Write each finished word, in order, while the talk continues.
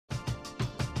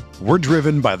We're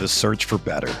driven by the search for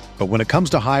better. But when it comes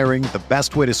to hiring, the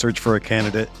best way to search for a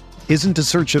candidate isn't to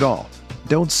search at all.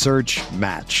 Don't search,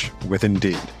 match with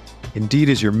Indeed. Indeed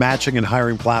is your matching and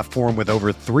hiring platform with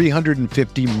over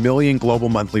 350 million global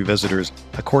monthly visitors,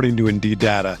 according to Indeed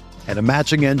data, and a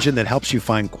matching engine that helps you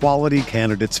find quality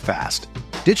candidates fast.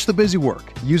 Ditch the busy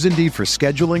work. Use Indeed for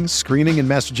scheduling, screening, and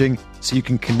messaging so you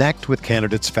can connect with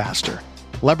candidates faster.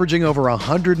 Leveraging over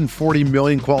 140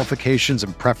 million qualifications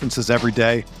and preferences every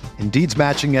day, Indeed's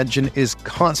matching engine is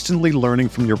constantly learning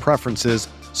from your preferences,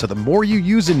 so the more you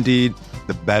use Indeed,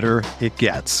 the better it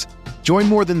gets. Join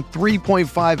more than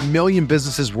 3.5 million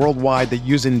businesses worldwide that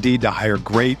use Indeed to hire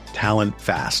great talent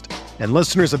fast. And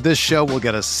listeners of this show will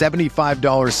get a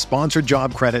 $75 sponsored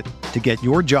job credit to get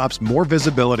your jobs more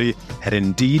visibility at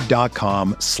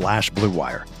Indeed.com/Blue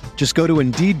Wire. Just go to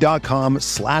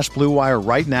Indeed.com/Blue Wire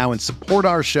right now and support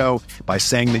our show by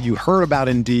saying that you heard about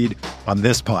Indeed on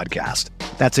this podcast.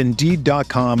 That's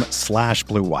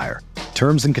Indeed.com/Blue Wire.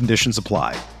 Terms and conditions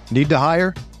apply. Need to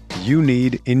hire? You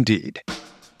need Indeed.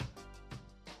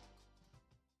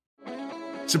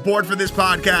 Support for this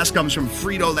podcast comes from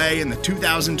Frito-Lay and the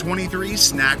 2023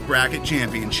 Snack Bracket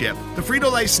Championship. The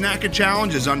Frito-Lay Snack-It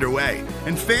Challenge is underway,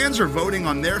 and fans are voting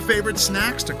on their favorite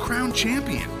snacks to crown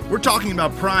champion. We're talking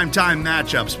about prime-time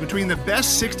matchups between the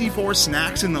best 64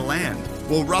 snacks in the land.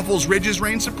 Will Ruffles Ridges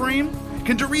reign supreme?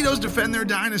 Can Doritos defend their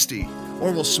dynasty?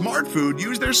 Or will Smart Food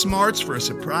use their smarts for a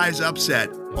surprise upset?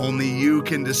 Only you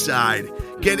can decide.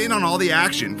 Get in on all the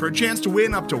action for a chance to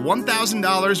win up to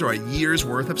 $1,000 or a year's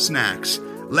worth of snacks.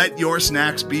 Let your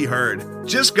snacks be heard.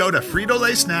 Just go to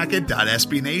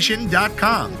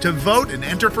fritolaysnacket.sbnation.com to vote and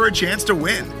enter for a chance to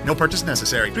win. No purchase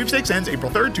necessary. Sweepstakes ends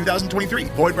April 3rd, 2023.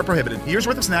 Void where prohibited. Year's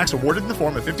worth of snacks awarded in the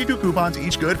form of 52 coupons,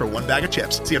 each good for one bag of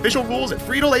chips. See official rules at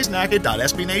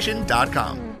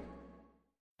fritolaysnacket.sbnation.com.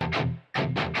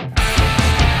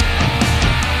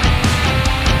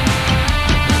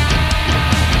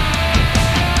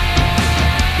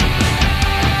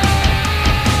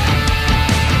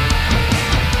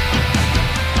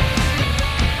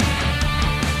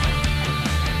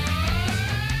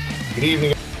 Good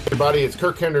evening, everybody. It's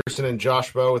Kirk Henderson and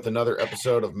Josh Bowe with another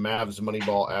episode of Mavs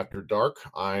Moneyball After Dark.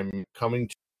 I'm coming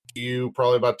to you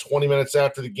probably about 20 minutes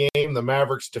after the game. The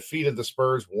Mavericks defeated the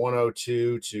Spurs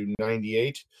 102-98.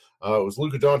 It was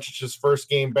Luka Doncic's first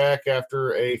game back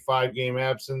after a 5-game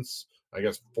absence. I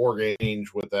guess 4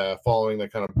 games with following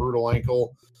that kind of brutal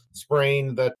ankle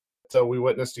sprain that we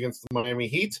witnessed against the Miami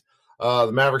Heat.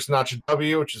 The Mavericks notch a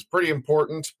W, which is pretty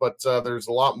important, but there's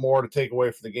a lot more to take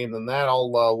away from the game than that.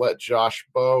 I'll let Josh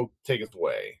Bowe take it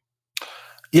away.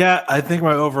 Yeah, I think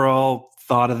my overall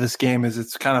thought of this game is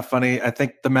it's kind of funny. I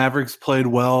think the Mavericks played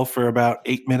well for about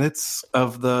 8 minutes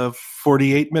of the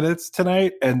 48 minutes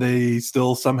tonight, and they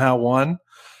still somehow won,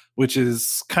 which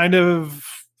is kind of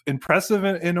impressive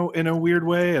in a weird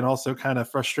way, and also kind of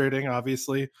frustrating,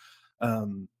 obviously.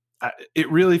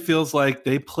 It really feels like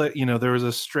they play, there was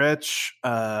a stretch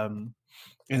in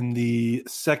the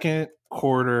second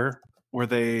quarter where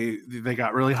they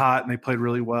got really hot and they played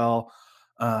really well.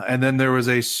 And then there was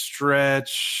a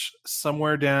stretch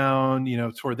somewhere down,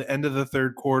 toward the end of the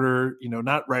third quarter,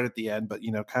 not right at the end, but,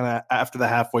 kind of after the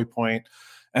halfway point.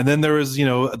 And then there was,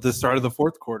 at the start of the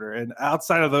fourth quarter. And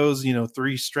outside of those,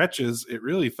 3 stretches, it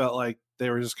really felt like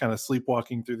they were just kind of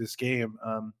sleepwalking through this game.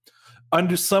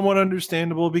 Somewhat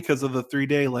understandable because of the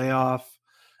 3-day layoff,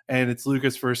 and it's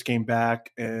Luka's first game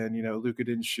back, and Luka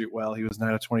didn't shoot well. He was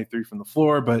 9 of 23 from the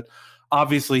floor, but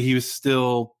obviously he was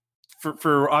still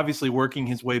for obviously working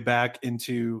his way back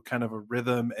into kind of a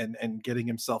rhythm and getting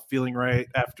himself feeling right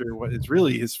after what is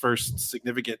really his first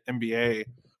significant NBA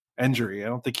injury. I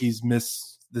don't think he's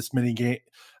missed this many games.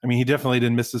 I mean, he definitely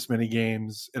didn't miss this many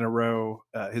games in a row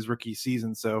his rookie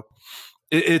season, so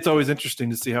it's always interesting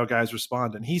to see how guys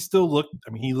respond. And he still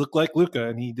looked like Luka,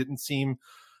 and he didn't seem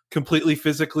completely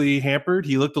physically hampered.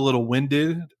 He looked a little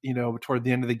winded, toward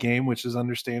the end of the game, which is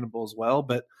understandable as well.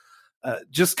 But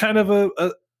just kind of a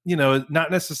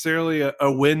not necessarily a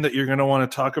win that you're going to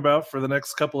want to talk about for the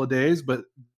next couple of days, but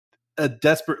a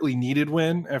desperately needed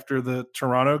win after the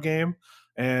Toronto game.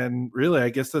 And really, I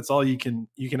guess that's all you can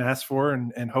ask for.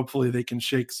 And hopefully they can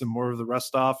shake some more of the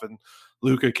rust off, and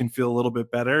Luka can feel a little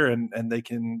bit better, and they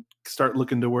can start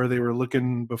looking to where they were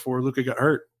looking before Luka got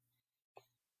hurt.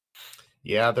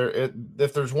 Yeah,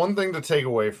 if there's one thing to take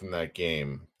away from that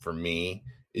game for me,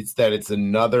 it's that it's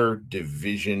another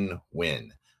division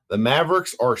win. The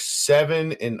Mavericks are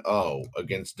 7-0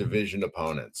 against division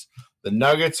opponents. The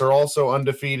Nuggets are also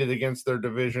undefeated against their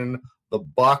division. The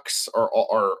Bucks are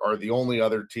the only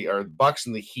other team, or Bucks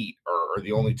and the Heat are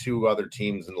the only 2 other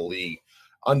teams in the league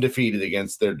undefeated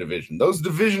against their division. Those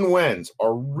division wins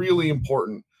are really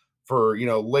important for,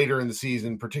 later in the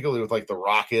season, particularly with like the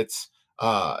Rockets,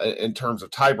 in terms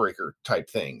of tiebreaker type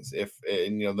things.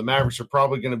 The Mavericks are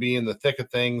probably going to be in the thick of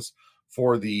things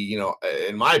for the,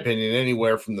 in my opinion,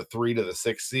 anywhere from the 3 to the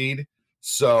 6 seed.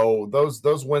 So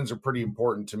those wins are pretty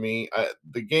important to me.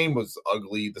 The game was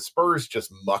ugly. The Spurs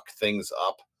just muck things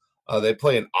up. They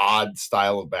play an odd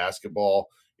style of basketball.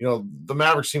 The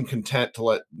Mavericks seem content to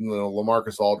let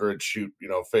LaMarcus Aldridge shoot,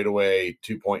 fadeaway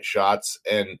 2-point shots.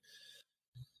 And,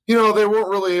 they weren't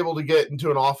really able to get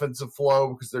into an offensive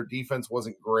flow because their defense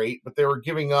wasn't great, but they were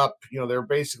giving up, they were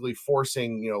basically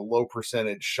forcing, low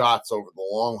percentage shots over the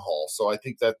long haul. So I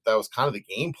think that was kind of the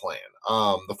game plan.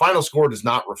 The final score does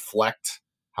not reflect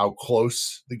how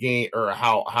close the game, or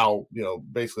how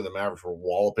basically the Mavericks were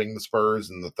walloping the Spurs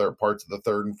in the third parts of the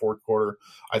third and fourth quarter.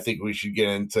 I think we should get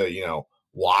into,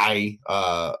 why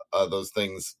those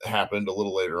things happened a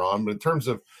little later on. But in terms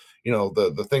of,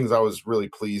 the things I was really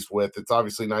pleased with, it's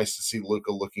obviously nice to see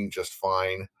Luka looking just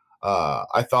fine.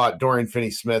 I thought Dorian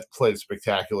Finney-Smith played a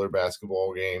spectacular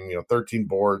basketball game. 13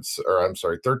 points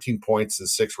and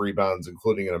 6 rebounds,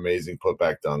 including an amazing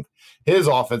putback dunk. His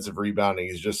offensive rebounding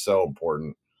is just so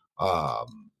important.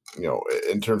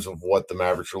 In terms of what the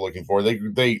Mavericks are looking for,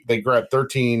 they grabbed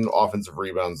 13 offensive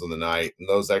rebounds on the night, and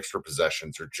those extra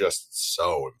possessions are just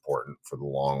so important for the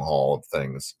long haul of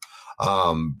things.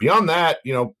 Beyond that,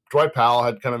 Dwight Powell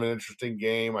had kind of an interesting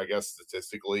game, I guess,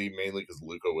 statistically, mainly because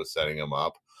Luka was setting him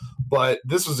up. But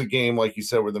this was a game, like you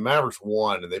said, where the Mavericks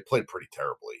won, and they played pretty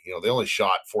terribly. They only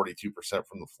shot 42%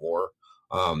 from the floor.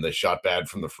 They shot bad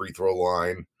from the free throw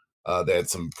line. They had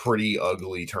some pretty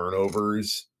ugly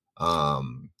turnovers.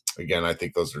 Again, I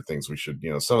think those are things we should,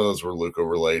 some of those were Luka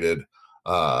related.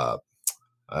 But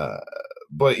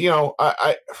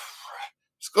I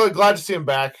just glad to see him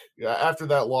back after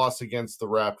that loss against the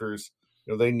Raptors.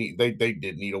 They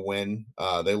did need a win.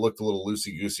 They looked a little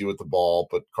loosey-goosey with the ball,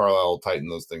 but Carlisle will tighten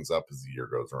those things up as the year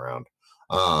goes around.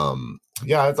 I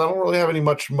don't really have any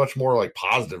much more like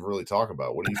positive really talk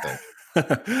about. What do you think?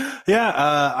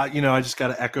 I just got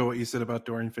to echo what you said about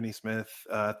Dorian Finney-Smith.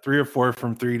 3 or 4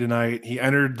 from 3 tonight. He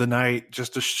entered the night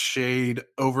just a shade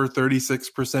over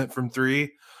 36% from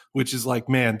 3, which is like,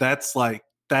 man, that's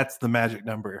the magic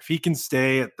number. If he can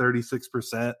stay at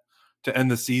 36% to end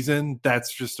the season,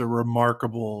 that's just a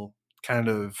remarkable kind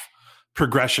of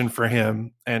progression for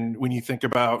him. And when you think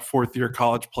about fourth-year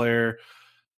college player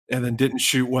and then didn't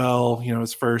shoot well,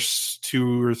 his first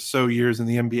 2 or so years in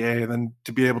the NBA, and then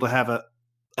to be able to have a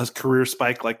career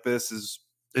spike like this is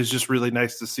just really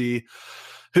nice to see.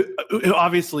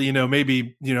 Obviously,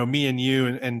 maybe, me and you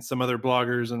and some other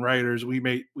bloggers and writers, we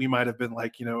might have been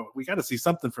like, we got to see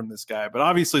something from this guy. But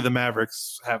obviously the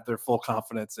Mavericks have their full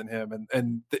confidence in him,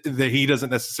 and he doesn't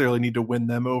necessarily need to win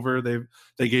them over.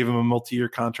 They gave him a multi-year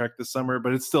contract this summer,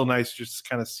 but it's still nice just to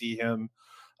kind of see him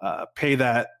pay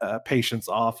that patience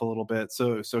off a little bit.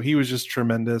 So he was just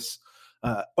tremendous.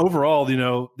 Overall,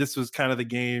 this was kind of the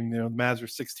game. The Mavs are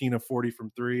 16 of 40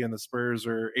 from 3, and the Spurs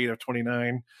are 8 of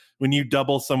 29. When you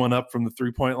double someone up from the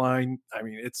 3-point line, I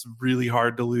mean, it's really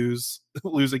hard to lose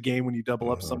a game when you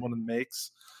double up someone and makes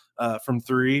from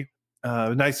 3.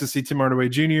 Nice to see Tim Hardaway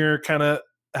Jr. kind of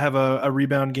have a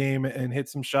rebound game and hit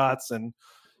some shots, and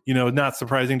not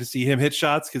surprising to see him hit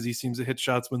shots because he seems to hit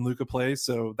shots when Luka plays.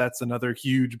 So that's another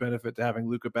huge benefit to having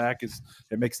Luka back, is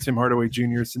it makes Tim Hardaway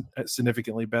Jr.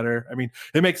 significantly better. I mean,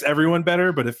 it makes everyone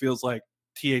better, but it feels like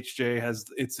THJ has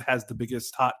the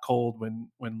biggest hot cold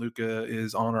when Luka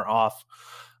is on or off.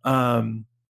 And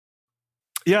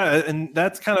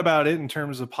that's kind of about it in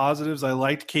terms of positives. I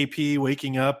liked KP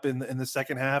waking up in the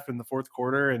second half in the fourth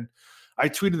quarter, and I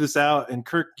tweeted this out. And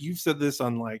Kirk, you've said this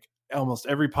on like almost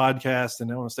every podcast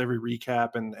and almost every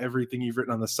recap and everything you've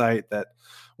written on the site, that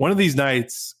one of these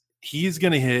nights he's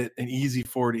going to hit an easy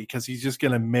 40 because he's just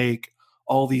going to make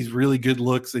all these really good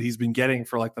looks that he's been getting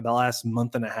for like the last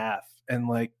month and a half. And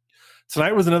like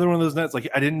tonight was another one of those nights. Like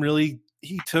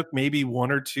he took maybe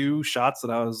 1 or 2 shots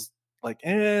that I was like,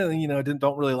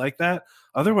 don't really like that.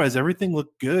 Otherwise, everything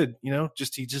looked good,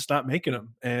 he's just not making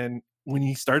them. And when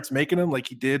he starts making them like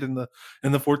he did in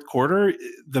the fourth quarter,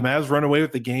 the Mavs run away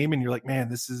with the game, and you're like,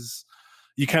 man,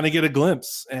 you kind of get a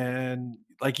glimpse. And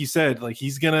like you said, like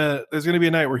there's going to be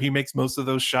a night where he makes most of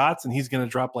those shots and he's going to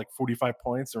drop like 45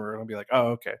 points, and we're going to be like, oh,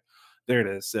 okay, there it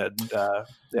is. And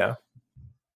yeah.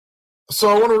 So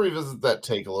I want to revisit that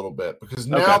take a little bit, because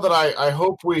now that I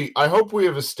hope we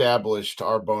have established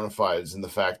our bona fides in the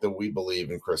fact that we believe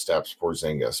in Kristaps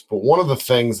Porzingis. But one of the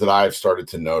things that I've started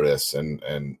to notice, and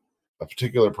a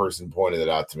particular person pointed it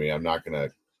out to me, I'm not going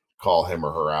to call him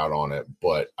or her out on it,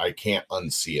 but I can't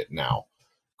unsee it now.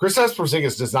 Kristaps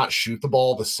Porzingis does not shoot the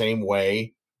ball the same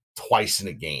way twice in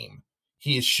a game.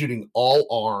 He is shooting all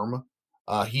arm.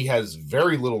 He has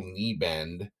very little knee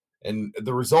bend. And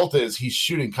the result is he's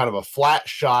shooting kind of a flat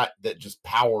shot that just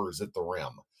powers at the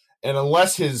rim. And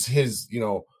unless his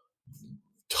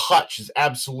touch is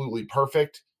absolutely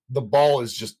perfect, the ball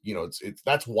is just, it's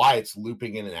that's why it's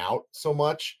looping in and out so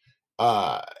much.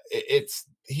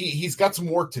 He's got some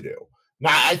work to do.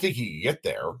 Now, I think he can get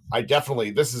there.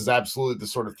 This is absolutely the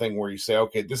sort of thing where you say,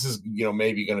 okay, this is,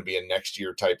 maybe going to be a next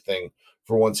year type thing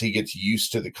for once he gets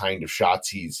used to the kind of shots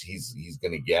he's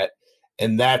going to get.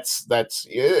 And that's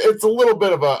it's a little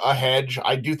bit of a hedge.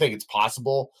 I do think it's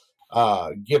possible,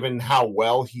 given how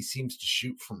well he seems to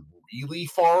shoot from really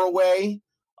far away.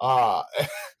 I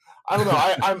don't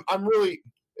know. I'm really,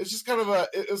 it's just kind of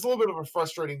it's a little bit of a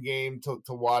frustrating game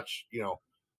to watch,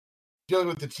 dealing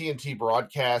with the TNT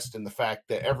broadcast and the fact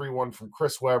that everyone from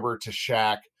Chris Webber to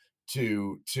Shaq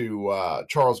to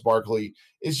Charles Barkley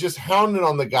is just hounding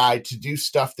on the guy to do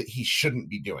stuff that he shouldn't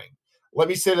be doing. Let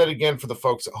me say that again for the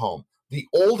folks at home. The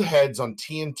old heads on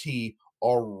TNT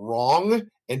are wrong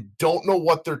and don't know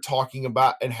what they're talking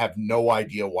about and have no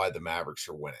idea why the Mavericks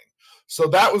are winning. So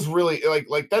that was really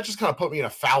like that just kind of put me in a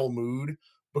foul mood,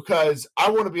 because I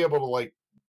want to be able to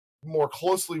more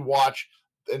closely watch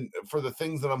and for the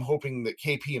things that I'm hoping that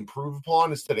KP improve upon,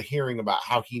 instead of hearing about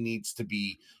how he needs to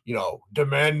be,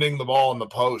 demanding the ball in the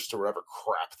post or whatever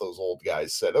crap those old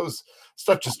guys said. Those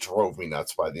stuff just drove me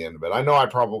nuts by the end of it. I know I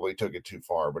probably took it too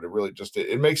far, but it really just,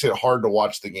 it makes it hard to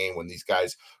watch the game when these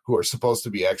guys who are supposed to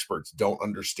be experts don't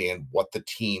understand what the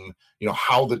team,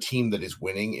 how the team that is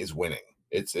winning is winning.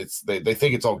 They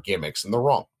think it's all gimmicks, and they're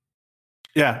wrong.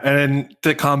 Yeah, and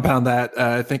to compound that,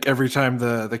 I think every time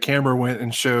the camera went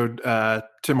and showed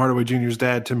Tim Hardaway Jr.'s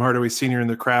dad, Tim Hardaway Sr. in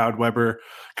the crowd, Weber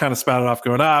kind of spouted off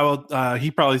going,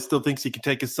 he probably still thinks he can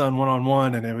take his son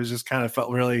one-on-one, and it was just kind of felt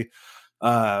really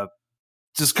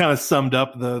just kind of summed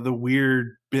up the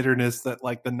weird bitterness that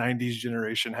the 90s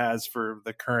generation has for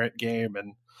the current game,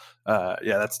 and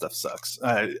that stuff sucks.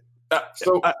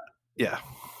 Yeah.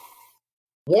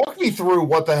 Walk me through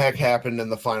what the heck happened in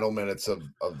the final minutes of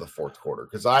the fourth quarter,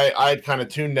 because I'd kind of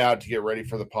tuned out to get ready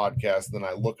for the podcast. Then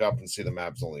I look up and see the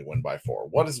Mavs only win by 4.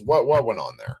 What went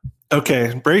on there?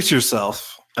 Okay, brace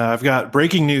yourself. I've got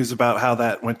breaking news about how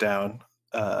that went down.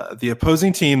 The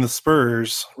opposing team, the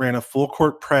Spurs, ran a full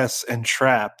court press and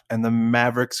trap, and the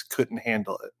Mavericks couldn't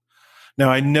handle it.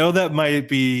 Now, I know that might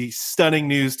be stunning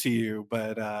news to you,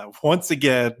 but once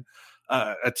again,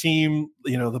 a team,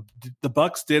 the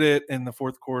Bucks did it in the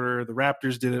fourth quarter. The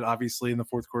Raptors did it, obviously, in the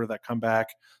fourth quarter, that comeback.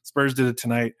 Spurs did it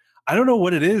tonight. I don't know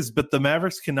what it is, but the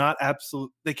Mavericks cannot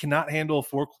handle a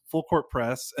full court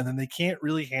press, and then they can't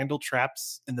really handle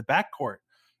traps in the backcourt.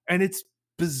 And it's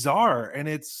bizarre, and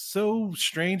it's so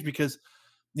strange because,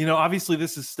 obviously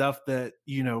this is stuff that,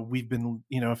 we've been,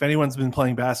 if anyone's been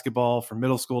playing basketball from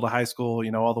middle school to high school,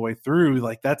 all the way through,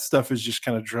 that stuff is just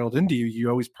kind of drilled into you. You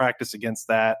always practice against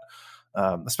that.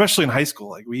 Especially in high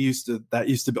school, that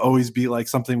used to always be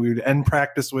something we would end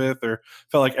practice with, or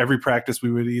felt like every practice we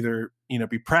would either,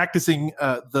 be practicing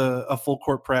a full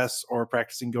court press or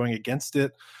practicing going against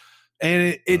it.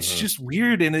 And it's just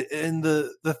weird. And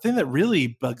the thing that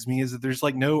really bugs me is that there's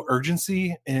no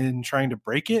urgency in trying to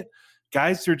break it.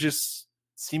 Guys are just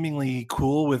seemingly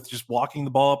cool with just walking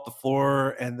the ball up the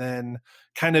floor and then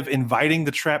kind of inviting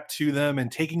the trap to them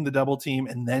and taking the double team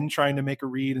and then trying to make a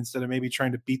read instead of maybe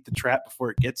trying to beat the trap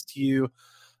before it gets to you.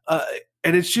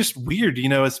 And it's just weird,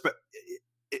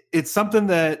 it's something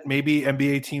that maybe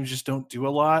NBA teams just don't do a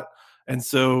lot. And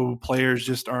so players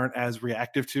just aren't as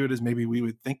reactive to it as maybe we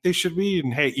would think they should be.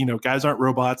 And hey, guys aren't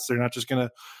robots. They're not just going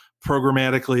to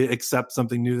programmatically accept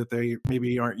something new that they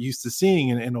maybe aren't used to seeing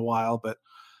in a while. But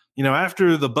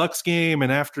after the Bucks game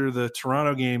and after the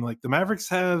Toronto game, the Mavericks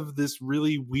have this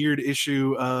really weird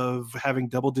issue of having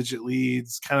double-digit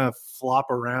leads kind of flop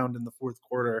around in the fourth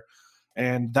quarter.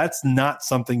 And that's not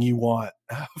something you want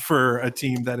for a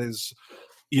team that is,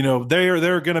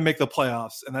 they're going to make the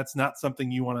playoffs. And that's not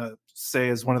something you want to say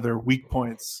is one of their weak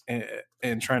points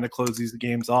in trying to close these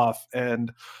games off.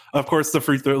 And, of course, the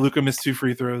free throw, Luka missed 2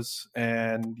 free throws,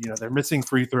 and, they're missing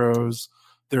free throws.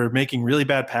 They're making really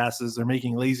bad passes. They're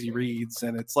making lazy reads.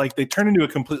 And it's they turn into a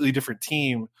completely different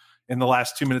team in the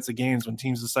last 2 minutes of games when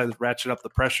teams decide to ratchet up the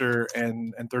pressure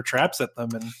and throw traps at them.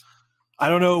 And I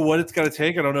don't know what it's got to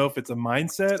take. I don't know if it's a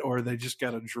mindset or they just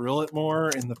got to drill it more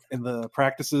in the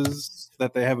practices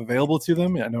that they have available to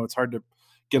them. I know it's hard to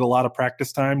get a lot of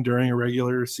practice time during a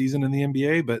regular season in the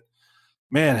NBA, but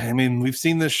man, we've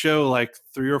seen this show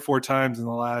 3 or 4 times in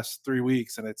the last 3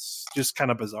 weeks, and it's just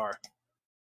kind of bizarre.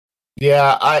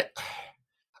 Yeah,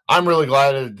 I'm really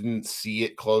glad I didn't see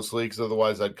it closely because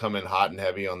otherwise I'd come in hot and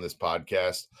heavy on this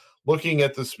podcast. Looking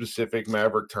at the specific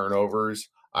Maverick turnovers,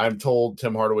 I'm told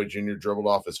Tim Hardaway Jr. dribbled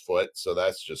off his foot, so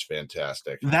that's just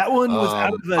fantastic. That one was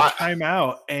out of the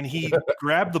timeout, and he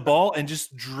grabbed the ball and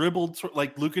just dribbled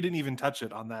like Luka didn't even touch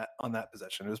it on that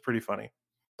possession. It was pretty funny.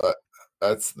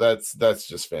 That's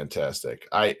just fantastic.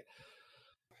 The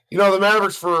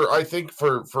Mavericks I think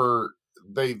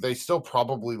they still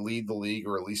probably lead the league,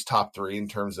 or at least top 3 in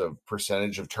terms of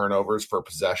percentage of turnovers for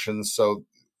possessions. So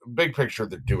big picture,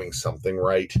 they're doing something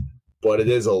right, but it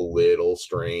is a little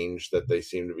strange that they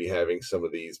seem to be having some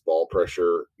of these ball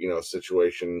pressure,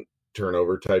 situation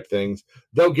turnover type things.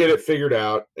 They'll get it figured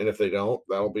out. And if they don't,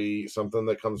 that'll be something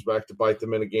that comes back to bite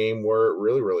them in a game where it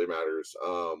really, really matters.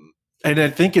 And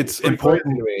I think it's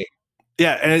important to me.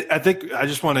 Yeah, and I think I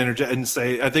just want to interject and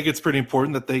say I think it's pretty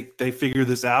important that they figure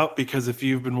this out, because if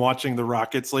you've been watching the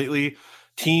Rockets lately,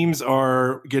 teams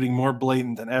are getting more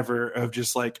blatant than ever of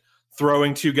just like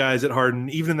throwing 2 guys at Harden,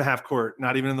 even in the half court,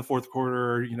 not even in the fourth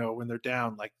quarter, when they're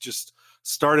down, like just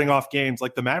starting off games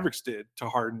like the Mavericks did to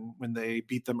Harden when they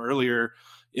beat them earlier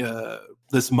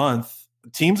this month.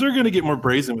 Teams are going to get more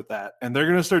brazen with that, and they're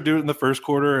going to start doing it in the first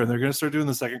quarter, and they're going to start doing it in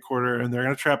the second quarter, and they're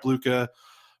going to trap Luka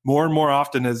more and more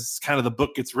often as kind of the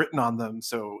book gets written on them.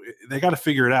 So they got to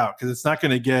figure it out, because it's not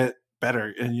going to get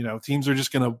better. And, teams are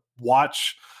just going to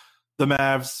watch the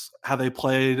Mavs, how they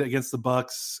played against the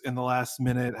Bucks in the last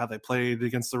minute, how they played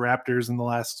against the Raptors in the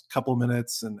last couple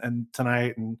minutes and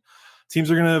tonight. And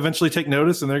teams are going to eventually take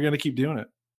notice, and they're going to keep doing it.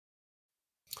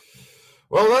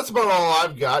 Well, that's about all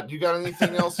I've got. You got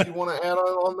anything else you want to add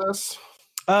on this?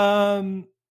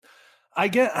 I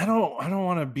don't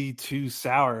want to be too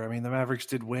sour. I mean, the Mavericks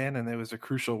did win, and it was a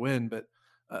crucial win, but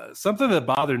something that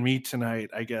bothered me tonight,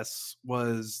 I guess,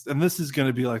 was, and this is going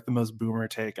to be like the most boomer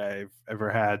take I've ever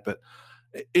had, but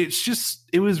it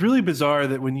was really bizarre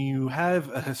that when you have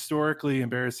a historically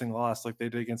embarrassing loss like they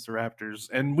did against the Raptors,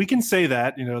 and we can say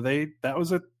that, that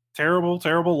was a terrible,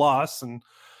 terrible loss.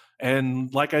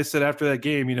 And like I said after that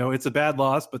game, it's a bad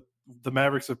loss, but the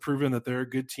Mavericks have proven that they're a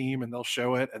good team, and they'll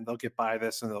show it, and they'll get by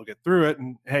this, and they'll get through it.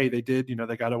 And hey, they did,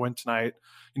 they got to win tonight.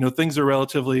 Things are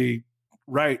relatively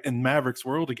right in Mavericks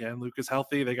world again. Luka's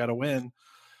healthy. They got to win.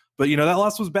 But, that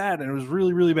loss was bad, and it was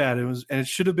really, really bad. And it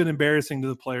should have been embarrassing to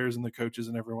the players and the coaches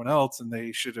and everyone else. And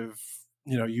they should have,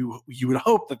 you would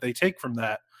hope that they take from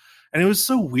that. And it was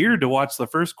so weird to watch the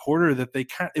first quarter that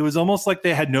it was almost like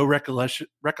they had no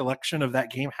recollection of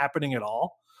that game happening at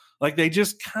all. Like they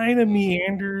just kind of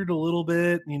meandered a little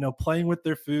bit, playing with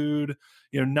their food,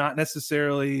 not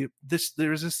necessarily there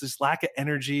was just this lack of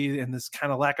energy and this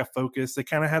kind of lack of focus. They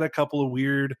kind of had a couple of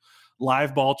weird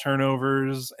live ball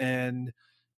turnovers, and,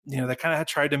 they kind of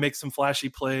tried to make some flashy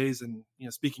plays. And,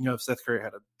 speaking of, Seth Curry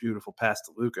had a beautiful pass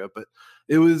to Luka, but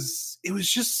it was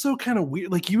just so kind of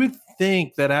weird. Like you would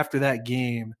think that after that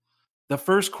game, the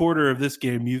first quarter of this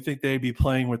game, you think they'd be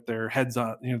playing with their heads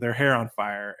on, their hair on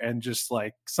fire, and just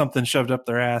like something shoved up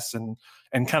their ass, and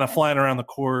kind of flying around the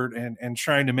court and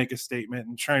trying to make a statement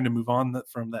and trying to move on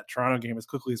from that Toronto game as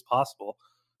quickly as possible.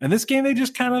 And this game, they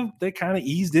just kind of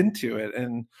eased into it.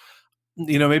 And,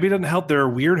 maybe it doesn't help. They're a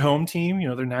weird home team.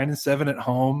 They're 9-7 at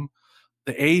home.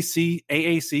 The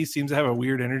AAC seems to have a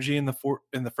weird energy in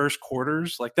the first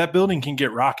quarters. Like that building can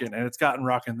get rocking, and it's gotten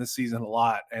rocking this season a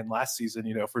lot, and last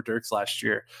season, for Dirk's last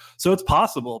year. So it's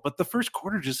possible, but the first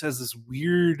quarter just has this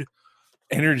weird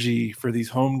energy for these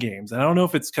home games. And I don't know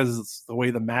if it's because it's the way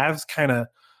the Mavs kind of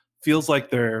feels like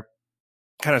they're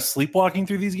kind of sleepwalking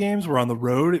through these games, where on the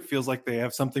road it feels like they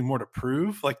have something more to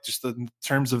prove, like just in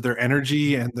terms of their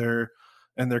energy and their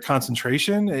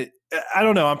concentration. I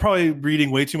don't know. I'm probably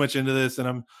reading way too much into this,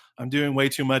 and I'm doing way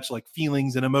too much like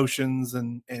feelings and emotions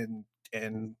and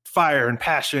fire and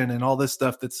passion and all this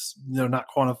stuff that's not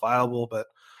quantifiable. But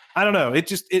I don't know.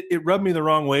 It rubbed me the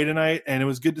wrong way tonight, and it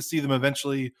was good to see them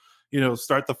eventually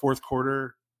start the fourth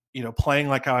quarter playing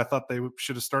like how I thought they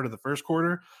should have started the first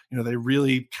quarter. They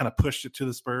really kind of pushed it to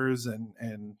the Spurs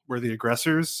and were the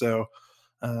aggressors. So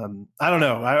I don't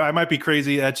know. I might be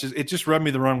crazy. It just rubbed me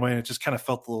the wrong way, and it just kind of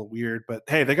felt a little weird. But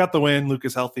hey, they got the win.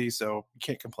 Luka's healthy, so you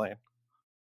can't complain.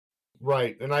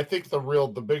 Right, and I think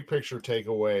the big picture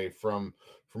takeaway from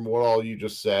what all you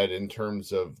just said in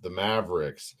terms of the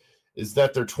Mavericks is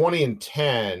that they're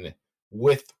 20-10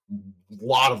 with a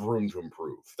lot of room to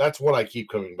improve. That's what I keep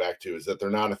coming back to, is that they're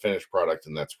not a finished product,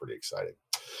 and that's pretty exciting.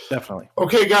 Definitely.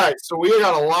 Okay, guys, so we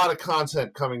got a lot of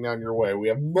content coming down your way. We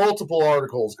have multiple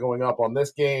articles going up on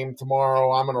this game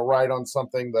tomorrow. I'm going to write on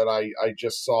something that I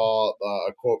just saw,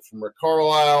 a quote from Rick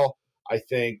Carlisle. I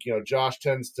think, Josh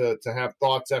tends to have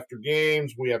thoughts after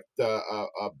games. We have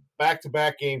a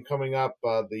back-to-back game coming up,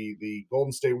 the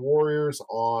Golden State Warriors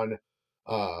on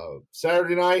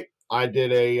Saturday night. I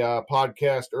did a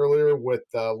podcast earlier with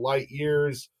Light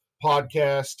Years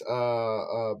podcast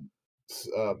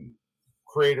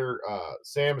creator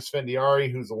Sam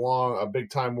Esfandiari, who's a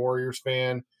big-time Warriors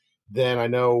fan. Then I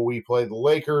know we play the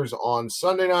Lakers on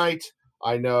Sunday night.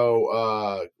 I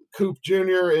know Coop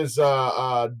Jr. is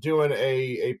doing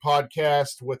a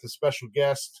podcast with a special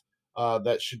guest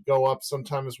that should go up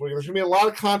sometime this week. There's going to be a lot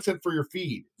of content for your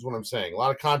feed, is what I'm saying. A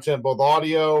lot of content, both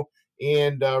audio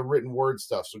and written word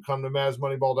stuff. So come to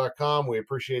MavsMoneyBall.com. We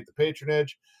appreciate the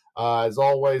patronage. As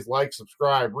always, like,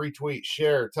 subscribe, retweet,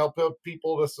 share, tell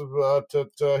people to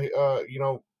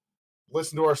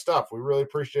listen to our stuff. We really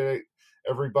appreciate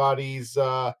everybody's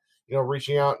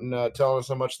reaching out and telling us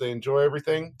how much they enjoy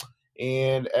everything.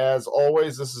 And as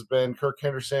always, this has been Kirk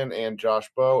Henderson and Josh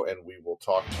Bowe, and we will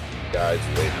talk to you guys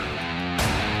later.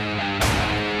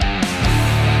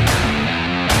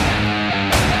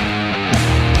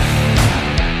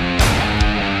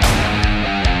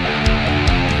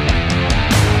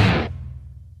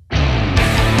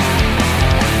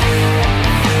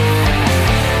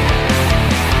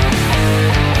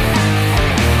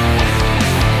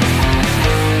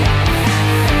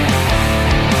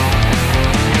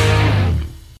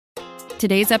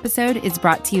 Today's episode is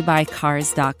brought to you by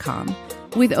Cars.com.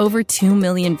 With over 2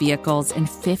 million vehicles and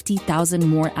 50,000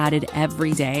 more added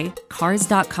every day,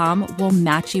 Cars.com will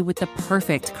match you with the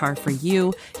perfect car for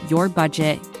you, your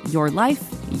budget, your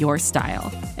life, your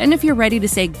style. And if you're ready to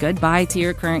say goodbye to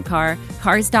your current car,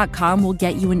 Cars.com will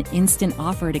get you an instant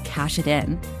offer to cash it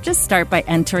in. Just start by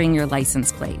entering your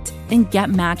license plate and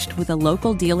get matched with a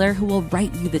local dealer who will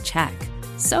write you the check.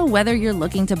 So whether you're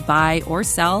looking to buy or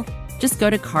sell, just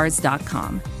go to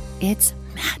Cars.com. It's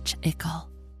magical.